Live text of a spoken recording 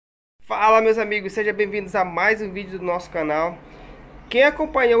Fala, meus amigos, sejam bem-vindos a mais um vídeo do nosso canal. Quem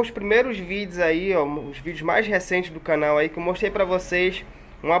acompanhou os primeiros vídeos aí, ó, os vídeos mais recentes do canal aí, que eu mostrei pra vocês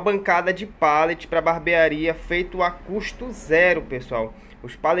uma bancada de pallet para barbearia feito a custo zero, pessoal.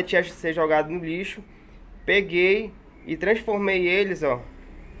 Os pallets iam ser jogados no lixo, peguei e transformei eles, ó,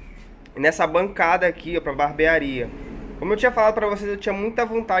 nessa bancada aqui, ó, para barbearia. Como eu tinha falado pra vocês, eu tinha muita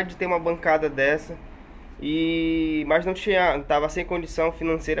vontade de ter uma bancada dessa. Mas não tava sem condição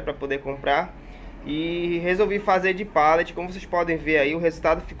financeira para poder comprar e resolvi fazer de pallet. Como vocês podem ver aí, o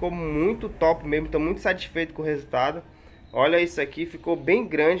resultado ficou muito top mesmo. Estou muito satisfeito com o resultado. Olha isso aqui, ficou bem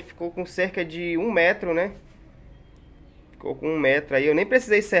grande, ficou com cerca de 1 metro, né? Ficou com 1 metro aí. Eu nem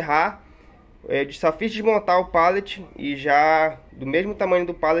precisei serrar, eu só fiz desmontar o pallet e já do mesmo tamanho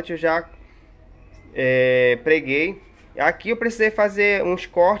do pallet eu já preguei. Aqui eu precisei fazer uns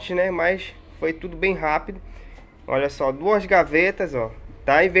cortes, né? Mas foi tudo bem rápido. Olha só, 2 gavetas, ó.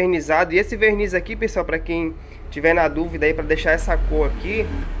 Tá envernizado. E esse verniz aqui, pessoal, para quem tiver na dúvida aí, para deixar essa cor aqui,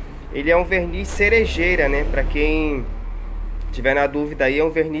 ele é um verniz cerejeira, né? Para quem tiver na dúvida aí, é um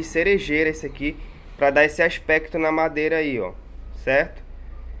verniz cerejeira esse aqui, para dar esse aspecto na madeira aí, ó. Certo?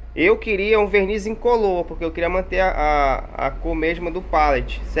 Eu queria um verniz incolor, porque eu queria manter a cor mesmo do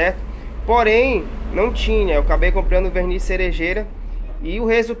pallet, certo? Porém, não tinha. Eu acabei comprando o verniz cerejeira e o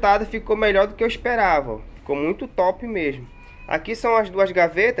resultado ficou melhor do que eu esperava, ó. Ficou muito top mesmo. Aqui são as 2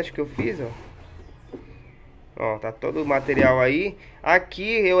 gavetas que eu fiz, ó. Ó, tá todo o material aí.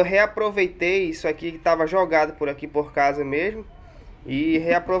 Aqui eu reaproveitei isso aqui que estava jogado por aqui por casa mesmo. E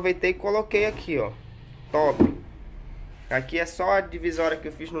reaproveitei e coloquei aqui, ó. Top. Aqui é só a divisória que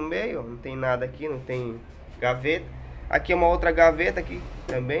eu fiz no meio, ó. Não tem nada aqui, não tem gaveta. Aqui é uma outra gaveta aqui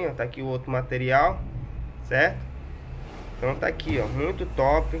também, ó. Tá aqui o outro material, certo? Então tá aqui, ó, muito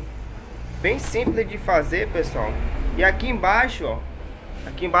top. Bem simples de fazer, pessoal. E aqui embaixo, ó,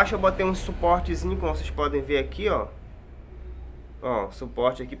 aqui embaixo eu botei um suportezinho, como vocês podem ver aqui, ó. Ó,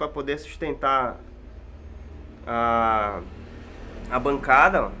 suporte aqui para poder sustentar a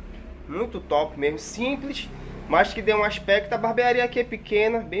bancada, ó. Muito top mesmo, simples, mas que deu um aspecto. A barbearia aqui é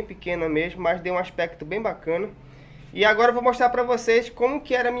pequena, bem pequena mesmo, mas deu um aspecto bem bacana. E agora eu vou mostrar para vocês como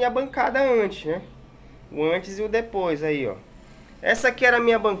que era a minha bancada antes, né? O antes e o depois aí, ó. Essa aqui era a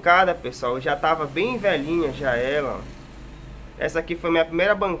minha bancada, pessoal. Já tava bem velhinha já ela, ó. Essa aqui foi minha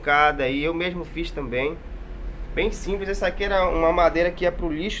primeira bancada e eu mesmo fiz também. Bem simples. Essa aqui era uma madeira que ia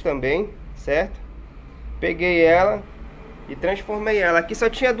pro lixo também, certo? Peguei ela e transformei ela. Aqui só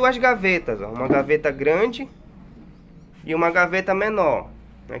tinha 2 gavetas, ó. Uma gaveta grande e uma gaveta menor.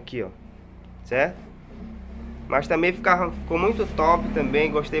 Aqui, ó. Certo? Mas também ficou muito top também.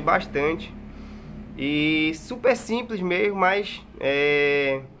 Gostei bastante. E super simples mesmo, mas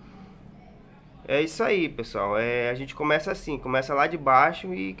é isso aí, pessoal. A gente começa assim, começa lá de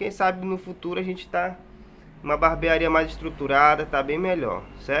baixo e quem sabe no futuro a gente tá uma barbearia mais estruturada, tá bem melhor,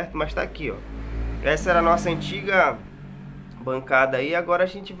 certo? Mas tá aqui, ó. Essa era a nossa antiga bancada aí, agora a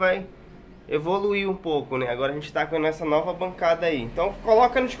gente vai evoluir um pouco, né? Agora a gente tá com essa nova bancada aí. Então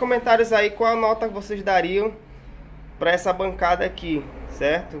coloca nos comentários aí qual a nota que vocês dariam para essa bancada aqui,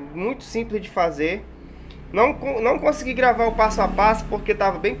 certo? Muito simples de fazer. Não consegui gravar o passo a passo porque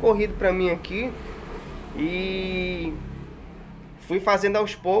tava bem corrido para mim aqui e fui fazendo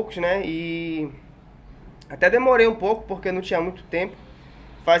aos poucos, né? E até demorei um pouco porque não tinha muito tempo.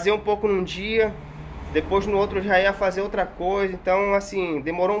 Fazia um pouco num dia, depois no outro já ia fazer outra coisa. Então assim,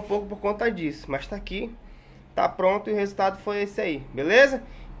 demorou um pouco por conta disso, mas tá aqui, tá pronto e o resultado foi esse aí, beleza?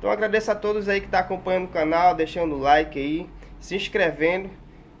 Então agradeço a todos aí que tá acompanhando o canal, deixando o like aí, se inscrevendo,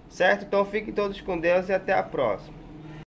 certo? Então fiquem todos com Deus e até a próxima.